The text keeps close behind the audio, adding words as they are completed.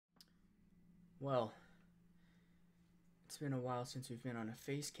Well, it's been a while since we've been on a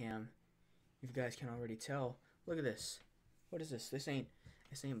face cam. You guys can already tell. Look at this. What is this? This ain't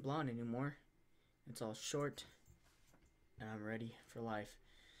blonde anymore. It's all short, and I'm ready for life.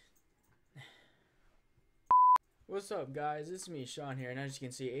 What's up, guys? It's me, Sean here, and as you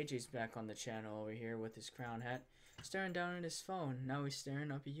can see, AJ's back on the channel over here with his crown hat, staring down at his phone. Now he's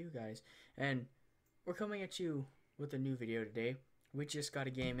staring up at you guys, and we're coming at you with a new video today. We just got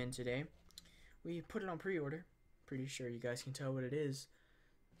a game in today. We put it on pre-order. Pretty sure you guys can tell what it is,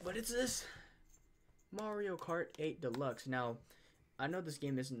 but it's this Mario Kart 8 Deluxe. Now, I know this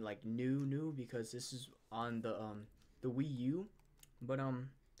game isn't like new because this is on the Wii U, but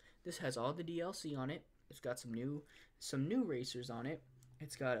this has all the DLC on it. It's got some new racers on it.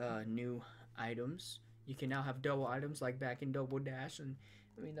 It's got new items. You can now have double items like back in Double Dash, and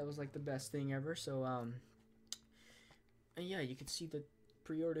I mean that was like the best thing ever. So and yeah, you can see the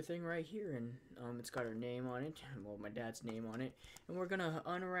pre-order thing right here, and it's got our name on it, well, my dad's name on it, and we're gonna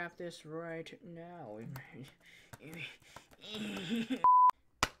unwrap this right now. Yeah.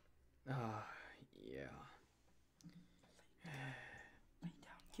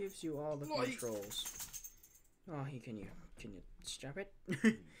 Gives you all the controls. Oh, can you strap it?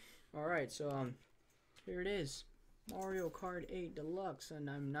 All right, so here it is, Mario Kart 8 Deluxe, and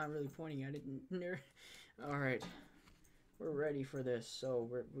I'm not really pointing at it. All right. We're ready for this. So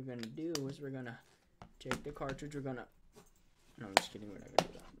what we're gonna do is we're gonna take the cartridge. No, I'm just kidding. We're not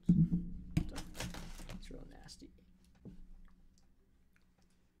gonna do that. It's real nasty.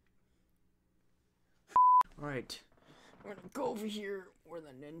 All right, we're gonna go over here where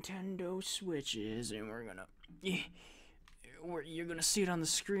the Nintendo Switch is, and you're gonna see it on the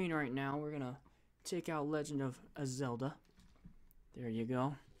screen right now. We're gonna take out Legend of Zelda. There you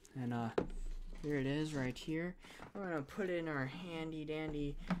go, and here it is right here. We're gonna put in our handy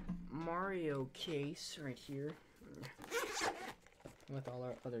dandy Mario case right here with all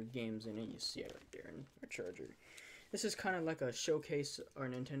our other games in it. You see it right there in our charger. This is kind of like a showcase our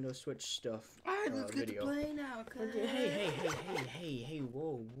Nintendo Switch stuff let's video. Get to play now. Okay, hey,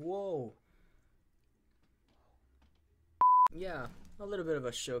 whoa. Yeah, a little bit of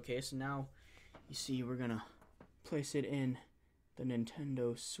a showcase. Now, you see, we're gonna place it in the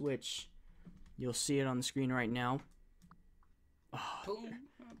Nintendo Switch. You'll see it on the screen right now. Oh,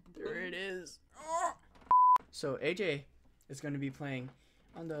 there it is. Oh. So AJ is going to be playing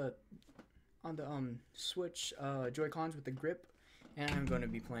on the Switch Joy-Cons with the grip, and I'm going to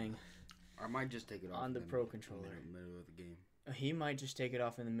be playing. I might just take it off on the Pro Controller. In the middle of the game. He might just take it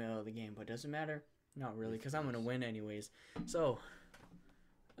off in the middle of the game, but doesn't matter. Not really, because I'm going to win anyways. So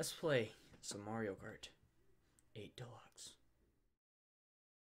let's play some Mario Kart 8 Deluxe.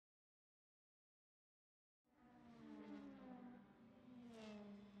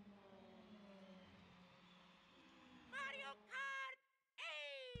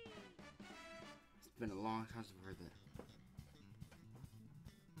 It's been a long time since I've heard that.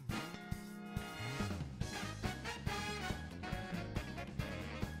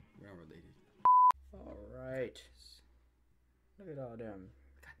 We're not related. Alright. Look at all them.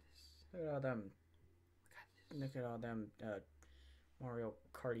 Look at all them. Look at all them Mario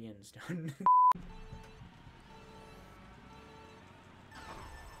Kartians done.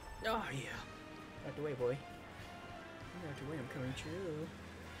 Oh yeah. Out the way, boy. Out the way, I'm coming true.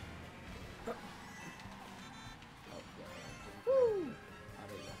 Oh. Woo! Oh,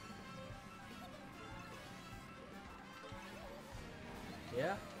 there you go.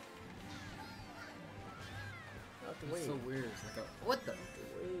 Yeah? Out the way. It's so weird. It's like a, what the? Out the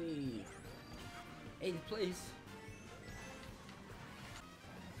way. 8th place.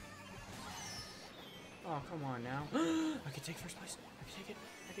 Oh, come on now. I can take first place. I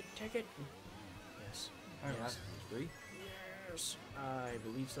can take it. Yes. Alright, Yes. 3? Yes. I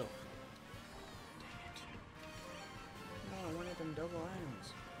believe so. Dang it. No, I wanted them double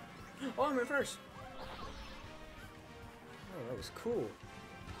items. Oh, I'm in first. Oh, that was cool.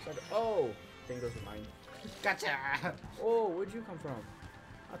 So oh, thing goes with mine. Gotcha! Oh, where'd you come from?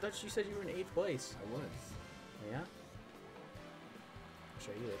 I thought you said you were in 8th place. I was. Yeah? I'll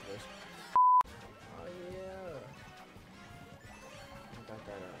show you 8th place. Oh, yeah. I got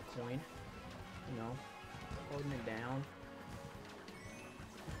that coin. You know, holding it down.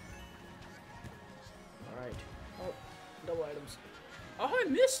 Alright. Oh, double items. Oh, I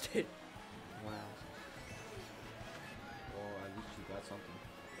missed it! Wow. Oh, at least you got something.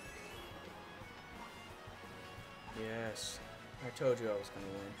 Yes. I told you I was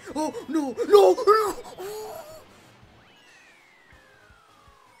gonna win. Oh, no!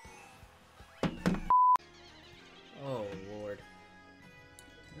 Oh, Lord.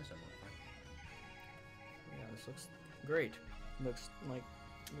 Yes, I'm on fire. This looks great. Looks like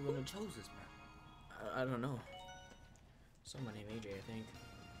Who chose this map? I don't know. Someone named AJ, I think.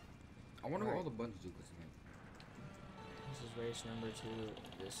 I wonder what Alright. all the buttons do this game. This is race number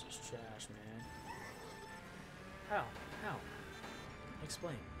 2. This is trash, man. How? How?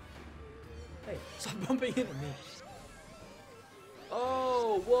 Explain. Hey, stop bumping into me.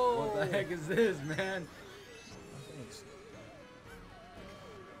 Oh, whoa! What the heck is this, man? Oh, thanks.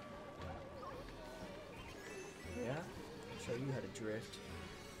 Yeah? I'll show you how to drift.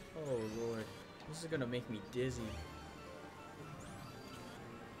 Oh, Lord. This is gonna make me dizzy.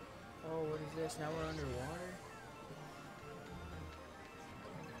 Oh, what is this? Now we're underwater?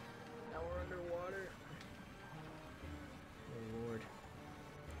 Now we're underwater? Oh, Lord.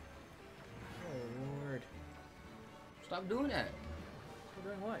 Oh, Lord. Stop doing that.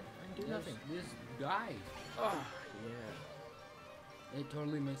 We're doing what? I didn't do nothing. This guy. Oh, yeah. It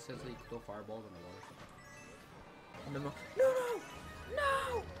totally makes sense that you can throw fireballs in the water. No, no, no,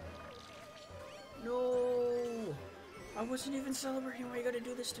 no, no! I wasn't even celebrating. Why you gotta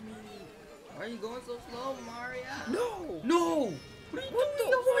do this to me? Why are you going so slow, Mario? No! No! What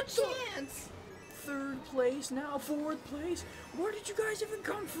the chance? 3rd place now, 4th place. Where did you guys even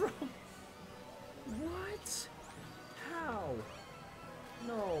come from? What? How?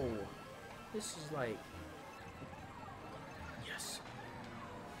 No. This is like. Yes.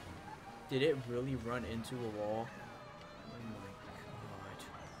 Did it really run into a wall? Oh my god.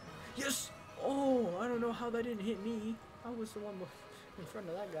 Yes! Oh, I don't know how that didn't hit me. I was the one in front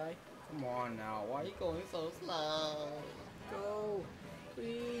of that guy. Come on now. Why are you going so slow? Go.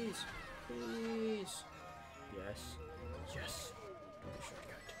 Please. Please. Yes. Yes. Do the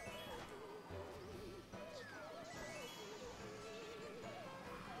shortcut.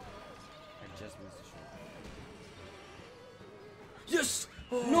 I just missed the shot. Yes!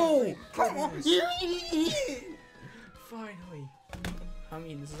 Oh, No! thank Come on! goodness. Finally. I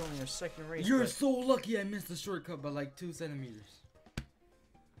mean, this is only our 2nd race. You're but so lucky I missed the shortcut by like 2 centimeters.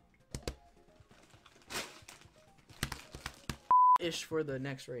 ish for the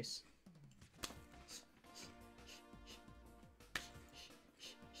next race.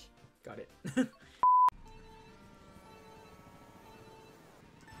 Got it.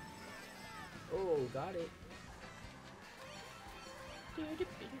 Oh, got it.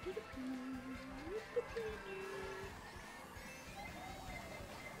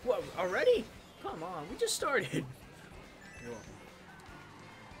 What, already? Come on, we just started. You're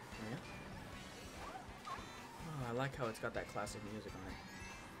Yeah. Oh, I like how it's got that classic music on it.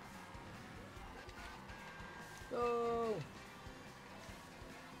 Go!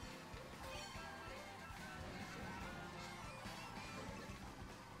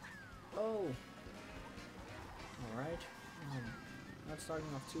 Oh! Alright. Not starting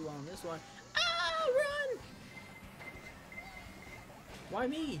off too well on this one. Ah! Run! Why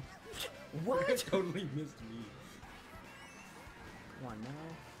me? What? You totally missed me. Come on now.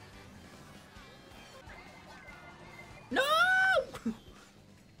 No!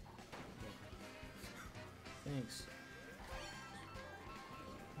 Thanks.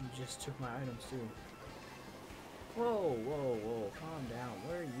 You just took my items too. Whoa, whoa, whoa. Calm down.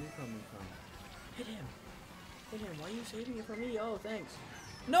 Where are you coming from? Hit him. Hit him. Why are you saving it from me? Oh, thanks.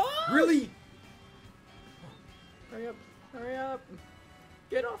 No! Really? Hurry up. Hurry up.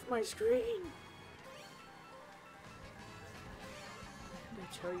 Get off my screen. They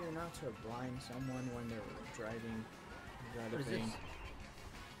tell you not to blind someone when they're driving. What is this?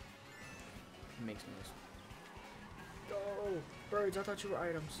 It makes noise. Go! Birds, I thought you were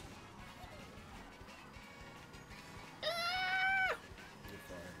items. Ah!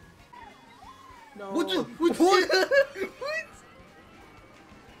 No. What the? What?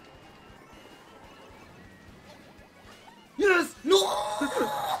 Yes! No!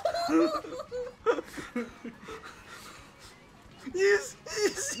 Yes!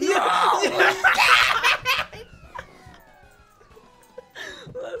 Yes! No! Yes!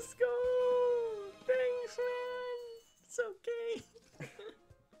 Let's go! Thanks, man! It's okay.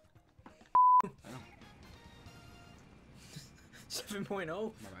 I know.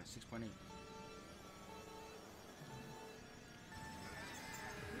 7.0? My bad, 6.8.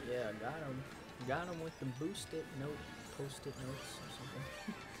 Yeah, got him. Got him with the boosted note, post-it notes or something.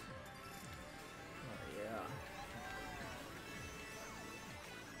 Oh, yeah.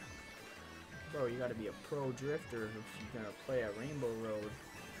 Bro, you gotta be a pro drifter if you're gonna play at Rainbow Road.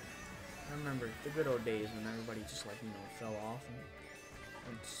 I remember the good old days when everybody just like, you know, fell off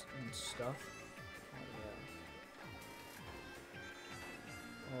and stuff. Oh, yeah.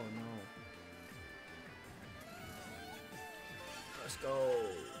 Oh, no. Let's go.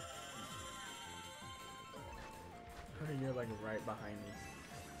 You're like right behind me.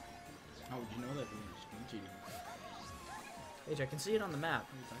 How would you know that you're screen cheating? H, I can see it on the map.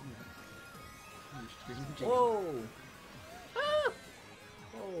 What are you talking about? You're screen cheating. Whoa! Ah!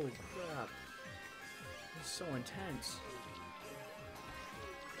 Oh crap! It's so intense.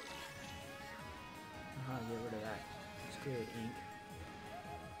 Get rid of that. Let's create ink.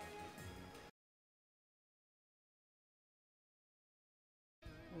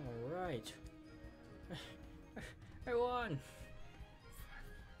 Alright. I won!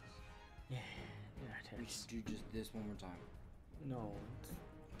 Yeah, We should do just this one more time. no,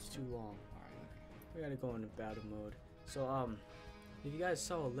 it's too long. Alright. We gotta go into battle mode. So, if you guys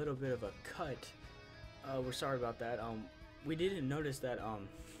saw a little bit of a cut, we're sorry about that. We didn't notice that,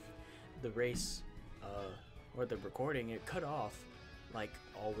 the race, or the recording, it cut off, like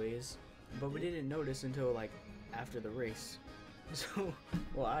always, but we didn't notice until, like, after the race. So,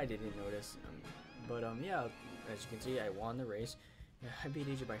 well, I didn't notice, but, yeah, as you can see, I won the race. I beat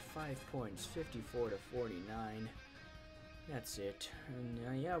AJ by 5 points, 54 to 49. That's it.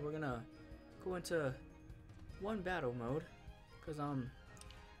 And, yeah, we're gonna go into one battle mode, because,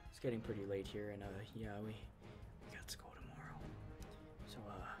 it's getting pretty late here, and, yeah, we got school tomorrow. So,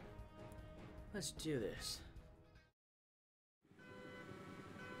 let's do this.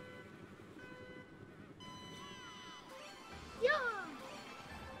 Yeah!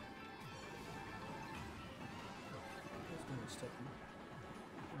 Who's gonna step in?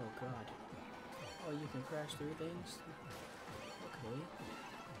 Oh god. Oh, you can crash through things? Okay.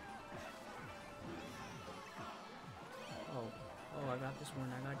 Oh, I got this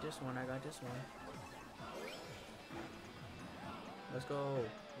one, I got this one, I got this one. Let's go.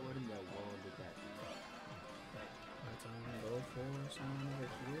 What in the world did that? That's all I'm gonna go for. Someone over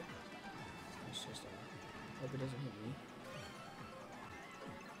here. It's just, hope it doesn't hit me.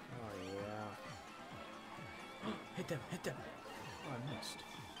 Oh, yeah. Hit them, hit them. Oh, I missed.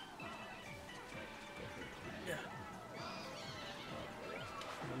 Yeah.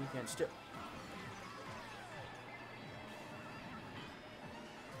 Oh, you can't still.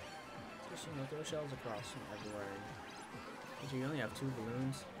 Just, throw shells across everywhere. But you only have 2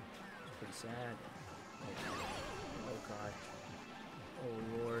 balloons. It's pretty sad. Oh god. Oh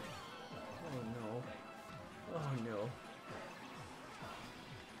lord. Oh no. Oh no.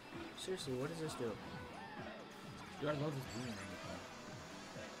 Seriously, what does this do? Dude, I love this balloon.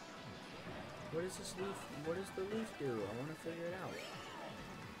 What does this leaf? What does the leaf do? I want to figure it out.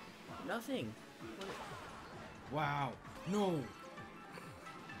 Nothing. Wow. No.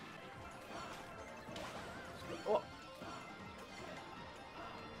 Oh.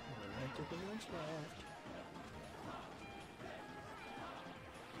 I took a lunch left.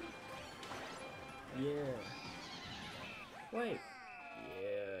 Yeah. Wait.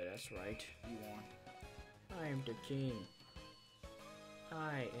 Yeah, that's right. You won. I am the king.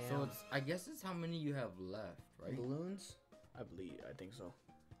 I am. So it's, I guess it's how many you have left, right? Balloons? I think so.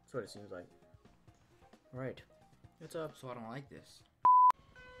 That's what it seems like. Alright. What's up? So I don't like this.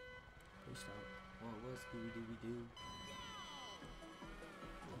 Please stop. What Scooby-Dooby-Doo?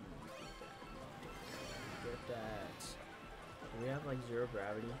 Get that. Do we have like 0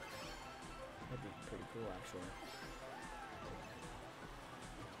 gravity? That'd be pretty cool actually.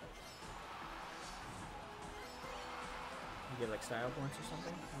 You get like style points or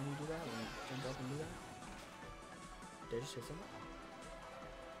something when you do that? When you jump up and do that? Did I just say something?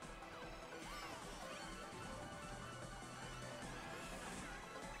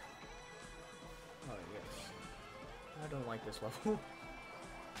 Oh yes. I don't like this level.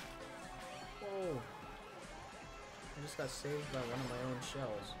 Whoa. I just got saved by one of my own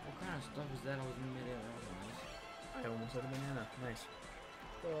shells. What kind of stuff is that? I was in midair. That was nice. I almost had a banana. Nice.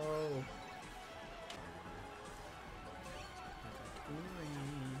 Whoa.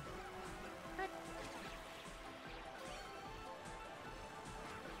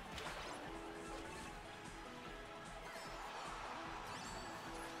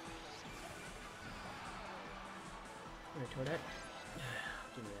 Here, Toadette.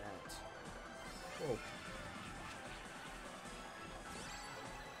 Give me that. Whoa.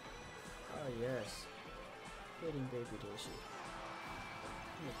 Oh, yes. Hitting baby Daisy.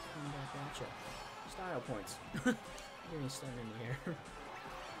 I'm gonna come back at ya. Style points. Give me stun in the air.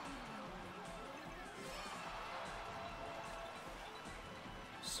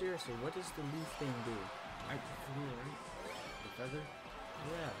 Seriously, what does the leaf thing do? I flew, right? The feather?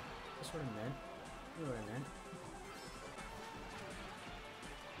 Yeah, that's what it meant. You know what I meant.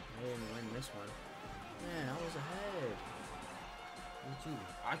 I didn't win this one. Man, I was ahead. Me too.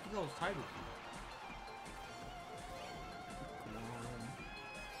 I think I was tied with you. Come on.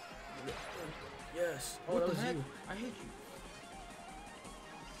 Yes. Oh, What that the was heck? you. I hit you.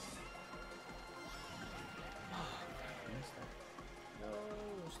 I missed that. No,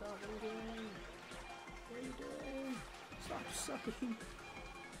 stop. What are you doing? What are you doing? Stop sucking.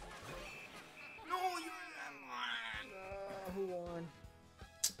 No, you. Who won?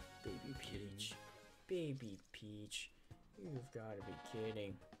 Baby Peach. Baby Peach. You've got to be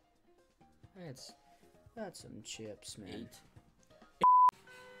kidding. That's some chips, man. 8.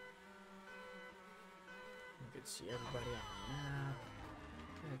 You can see everybody on the map.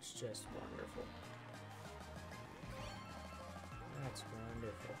 That's just wonderful. That's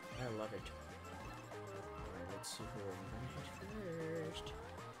wonderful. I love it. Alright, let's see who we're gonna hit first.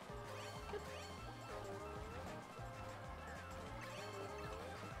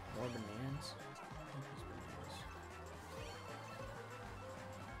 More bananas? I think it's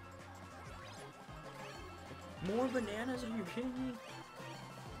bananas. More bananas? Are you kidding me?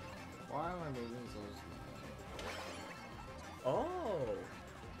 Why am I making those? Oh!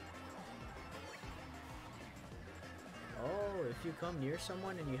 Oh, if you come near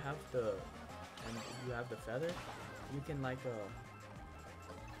someone and you have the feather, you can like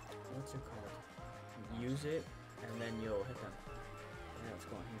what's it called? Use it and then you'll hit them. Yeah, let's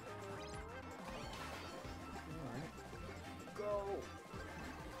go on here. Alright. Go!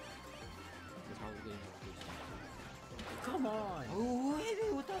 That's how we're getting this. Come on! Oh, hit me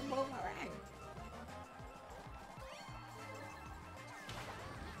with that boomerang!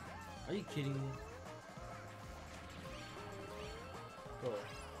 Are you kidding me? Go.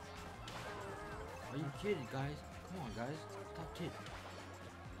 Are you kidding, guys? Come on, guys. Stop kidding.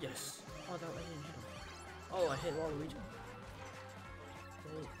 Yes! Oh, that I didn't hit him. Oh, I hit Waluigi.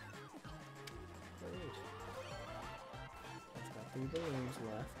 Wait. Wait. I've got 3 balloons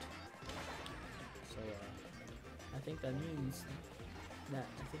left. So, I think that means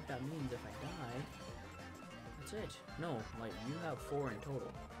if I die, that's it. No, like, you have 4 in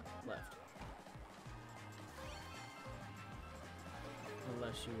total left.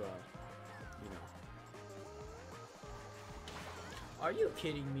 Unless you, you know. Are you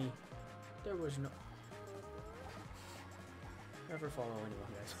kidding me? There was no... Never follow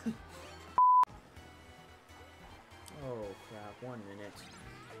anyone, guys. Oh, crap. 1 minute.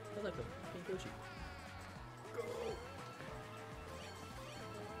 I like a pink Yoshi. Go!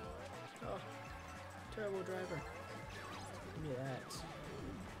 Oh, terrible driver. Give me that.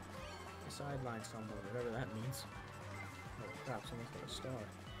 The sideline somewhere, whatever that means. Oh crap, someone's got a star.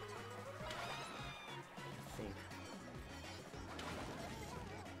 I think.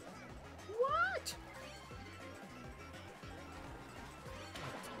 What?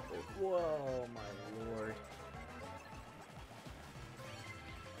 Whoa, my lord.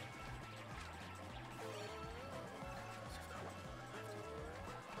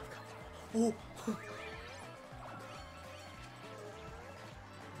 Oh!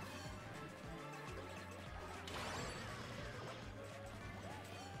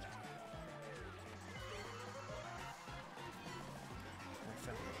 I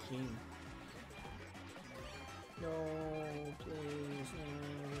found the king. No, please, no,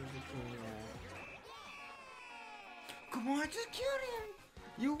 where's the king at? Come on, just kill him!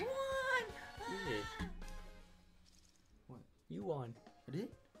 You won! You did. What? You won. I did?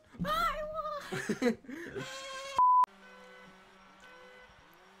 I won!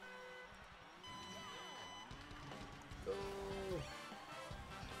 Go!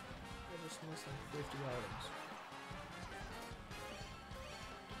 I just missed like 50 items.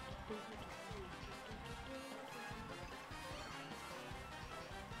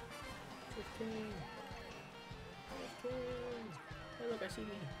 King. Hey, look, I see me.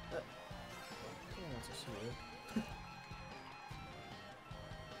 Someone wants to see you.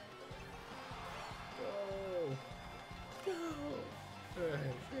 Go! Go!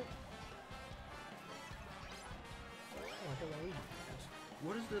 Shit. Oh, hello.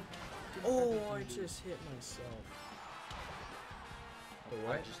 What is the... Oh, I just hit myself. The I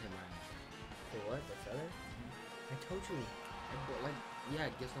what? just hit mine. The what? The feather? I told you. Like, yeah,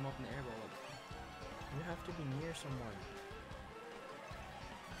 it gets them up in the air, but like... You have to be near someone.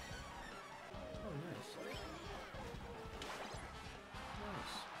 Oh, nice.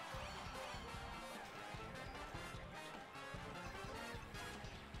 Nice.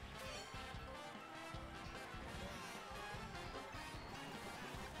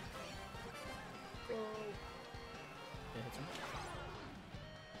 Go. Did I hit someone?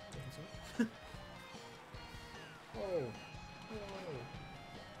 Did I hit someone? Whoa. Whoa.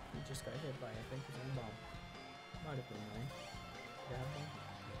 He just got hit by, I think, his own bomb. Might have been mine. Did I have one?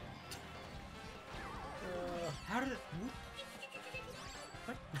 How did it...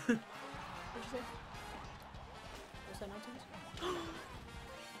 What? I just you say? What's that nonsense?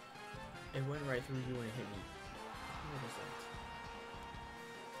 It went right through you and it hit me. What is that?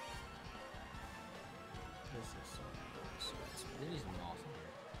 This is so nice. This is awesome.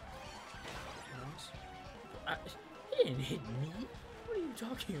 Nice? He didn't hit me. What are you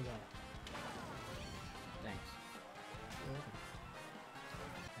talking about? Thanks. You're welcome.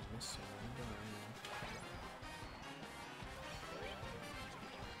 I missed someone. Don't worry, man.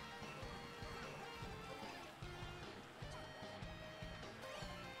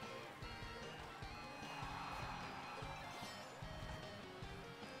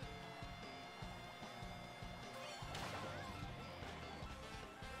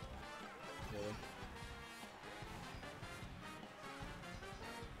 Really?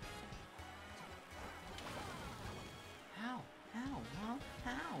 How? How? Huh?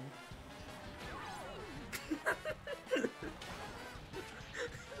 How?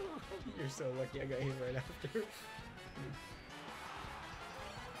 You're so lucky I got hit right after.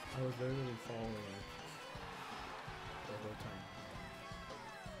 I was literally following the whole time.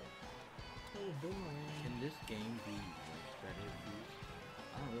 Oh, boomerang. Can this game be like better reviews?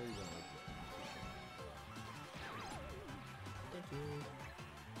 I don't really like this game. Thank you.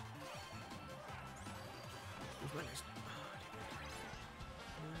 Who's my next?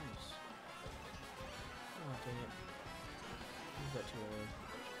 Nice. Oh, dang it. Use that too early.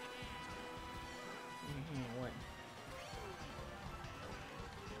 What?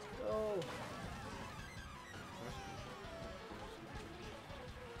 Go!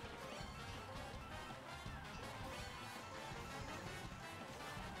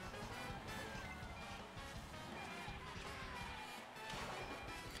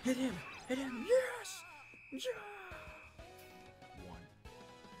 Hit him! Hit him! Yes! Yeah! One.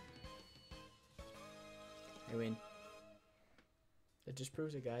 I win. That just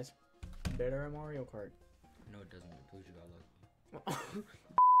proves it, guys. Better at Mario Kart. No, it doesn't. It proves you got lucky.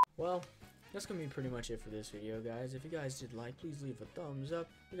 Well, that's gonna be pretty much it for this video, guys. If you guys did like, please leave a thumbs up.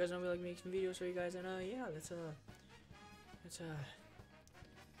 You guys know we like making videos for you guys, and yeah, that's